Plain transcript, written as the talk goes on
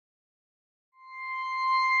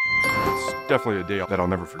definitely a day that I'll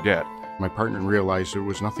never forget. My partner realized there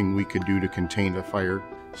was nothing we could do to contain the fire.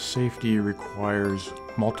 Safety requires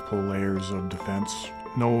multiple layers of defense.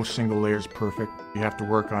 No single layer is perfect. You have to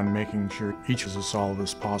work on making sure each is as solid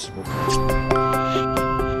as possible. It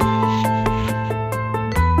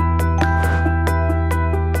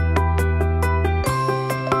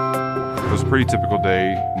was a pretty typical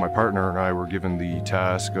day. My partner and I were given the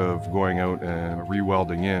task of going out and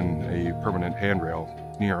re-welding in a permanent handrail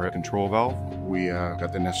near a control valve. We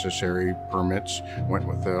got the necessary permits, went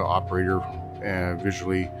with the operator,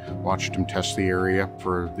 visually watched him test the area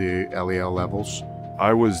for the LEL levels.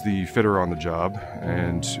 I was the fitter on the job,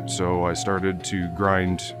 and so I started to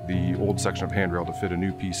grind the old section of handrail to fit a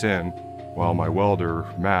new piece in, while my welder,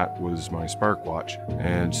 Matt, was my spark watch.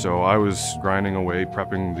 And so I was grinding away,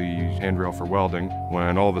 prepping the handrail for welding,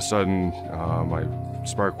 when all of a sudden my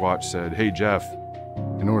spark watch said, "Hey Jeff."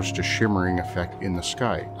 I noticed a shimmering effect in the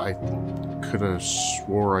sky. I could have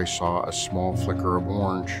swore I saw a small flicker of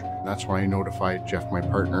orange. That's when I notified Jeff, my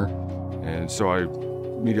partner. And so I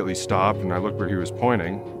immediately stopped and I looked where he was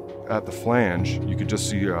pointing. At the flange, you could just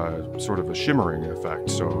see sort of a shimmering effect.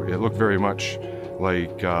 So it looked very much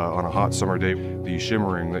like on a hot summer day, the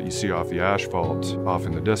shimmering that you see off the asphalt off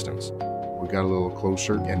in the distance. We got a little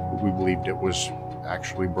closer and we believed it was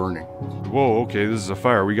actually burning. Whoa, okay, this is a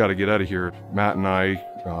fire. We got to get out of here. Matt and I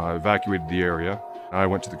evacuated the area. I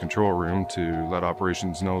went to the control room to let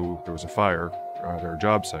operations know there was a fire at our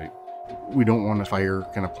job site. We don't want a fire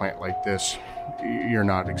in a plant like this. You're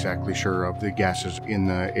not exactly sure of the gases in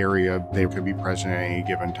the area. They could be present at any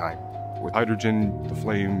given time. With hydrogen, the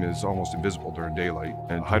flame is almost invisible during daylight,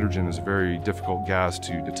 and hydrogen is a very difficult gas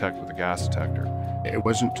to detect with a gas detector. It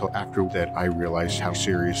wasn't until after that I realized how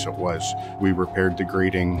serious it was. We repaired the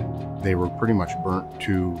grating. They were pretty much burnt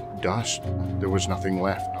to dust. There was nothing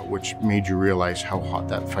left, which made you realize how hot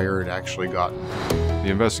that fire had actually gotten. The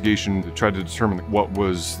investigation tried to determine what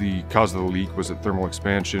was the cause of the leak. Was it thermal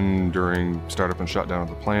expansion during startup and shutdown of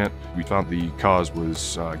the plant? We found the cause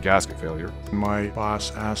was gasket failure. My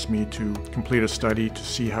boss asked me to complete a study to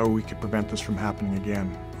see how we could prevent this from happening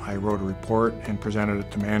again. I wrote a report and presented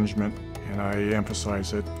it to management, and I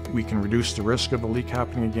emphasized that we can reduce the risk of a leak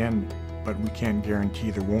happening again, but we can't guarantee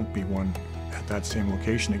there won't be one at that same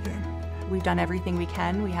location again. We've done everything we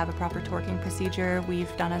can. We have a proper torquing procedure.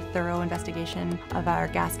 We've done a thorough investigation of our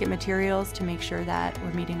gasket materials to make sure that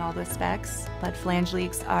we're meeting all the specs. But flange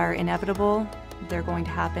leaks are inevitable. They're going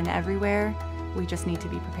to happen everywhere. We just need to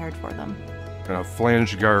be prepared for them. A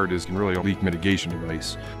flange guard is really a leak mitigation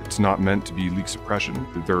device. It's not meant to be leak suppression.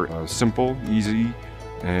 They're a simple, easy,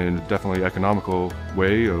 and definitely economical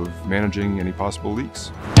way of managing any possible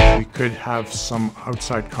leaks. We could have some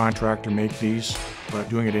outside contractor make these, but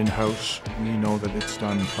doing it in-house, we know that it's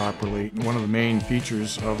done properly. One of the main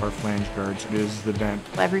features of our flange guards is the vent.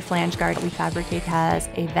 Every flange guard we fabricate has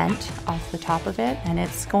a vent off the top of it, and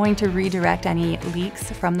it's going to redirect any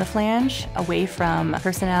leaks from the flange away from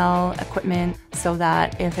personnel, equipment, so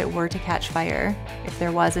that if it were to catch fire, if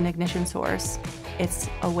there was an ignition source, it's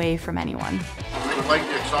away from anyone. We would like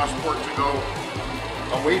the exhaust port to go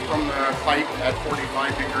away from the pipe at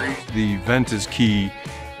 45 degrees. The vent is key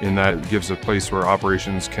in that it gives a place where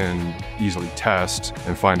operations can easily test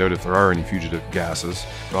and find out if there are any fugitive gases.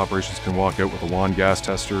 The operations can walk out with a lawn gas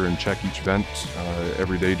tester and check each vent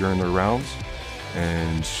every day during their rounds.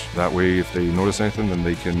 And that way, if they notice anything, then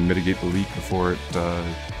they can mitigate the leak before it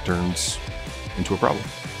turns into a problem.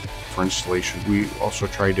 For installation, we also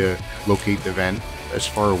try to locate the vent as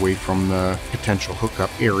far away from the potential hookup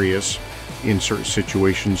areas. In certain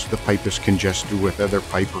situations, the pipe is congested with other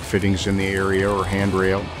pipe or fittings in the area or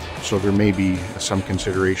handrail, so there may be some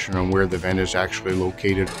consideration on where the vent is actually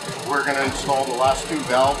located. We're going to install the last two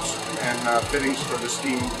valves and fittings for the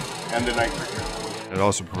steam and the nitrogen. It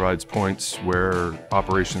also provides points where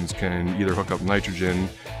operations can either hook up nitrogen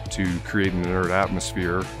to create an inert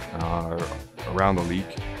atmosphere around the leak,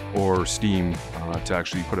 or steam to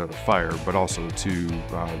actually put out a fire, but also to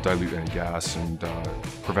dilute any gas and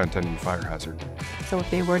prevent any fire hazard. So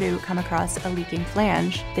if they were to come across a leaking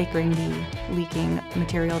flange, they bring the leaking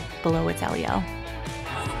material below its LEL.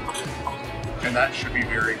 And that should be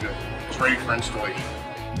very good. It's ready for installation.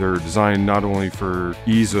 They're designed not only for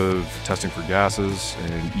ease of testing for gases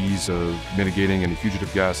and ease of mitigating any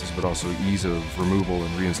fugitive gases, but also ease of removal and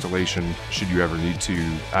reinstallation should you ever need to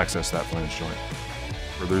access that flange joint.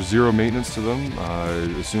 There's zero maintenance to them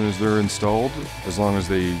as soon as they're installed. As long as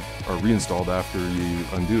they are reinstalled after you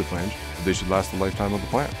undo the flange, they should last the lifetime of the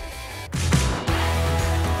plant.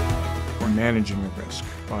 When managing the risk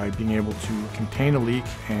by being able to contain a leak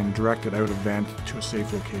and direct it out of vent to a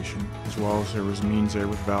safe location, as well as there was means there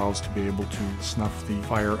with valves to be able to snuff the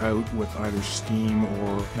fire out with either steam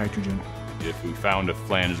or nitrogen. If we found a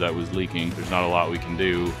flange that was leaking, there's not a lot we can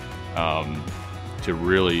do to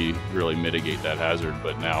really mitigate that hazard,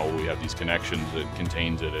 but now we have these connections that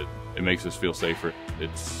contains it. It makes us feel safer.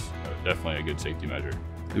 It's definitely a good safety measure.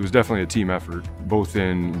 It was definitely a team effort, both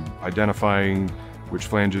in identifying which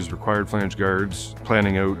flanges required flange guards,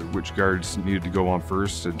 planning out which guards needed to go on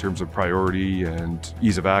first in terms of priority and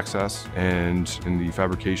ease of access, and in the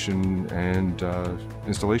fabrication and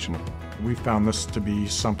installation of them. We found this to be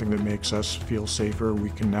something that makes us feel safer.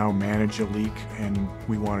 We can now manage a leak, and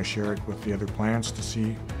we want to share it with the other plants to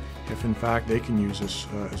see if in fact they can use this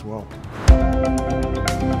as well.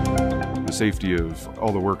 The safety of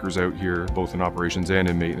all the workers out here, both in operations and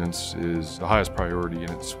in maintenance, is the highest priority, and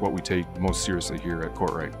it's what we take most seriously here at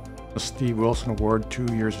Courtright. The Steve Wilson Award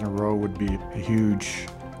 2 years in a row would be a huge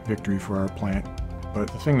victory for our plant. But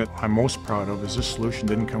the thing that I'm most proud of is this solution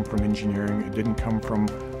didn't come from engineering, it didn't come from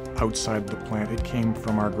outside the plant, it came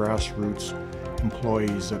from our grassroots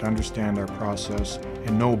employees that understand our process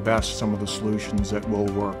and know best some of the solutions that will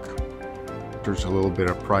work. There's a little bit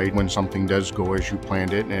of pride when something does go as you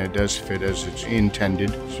planned it and it does fit as it's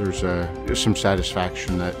intended. So there's some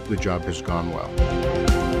satisfaction that the job has gone well.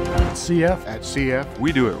 At CF, At CF,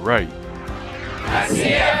 We do it right. At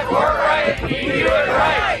CF Courtright, we do it right.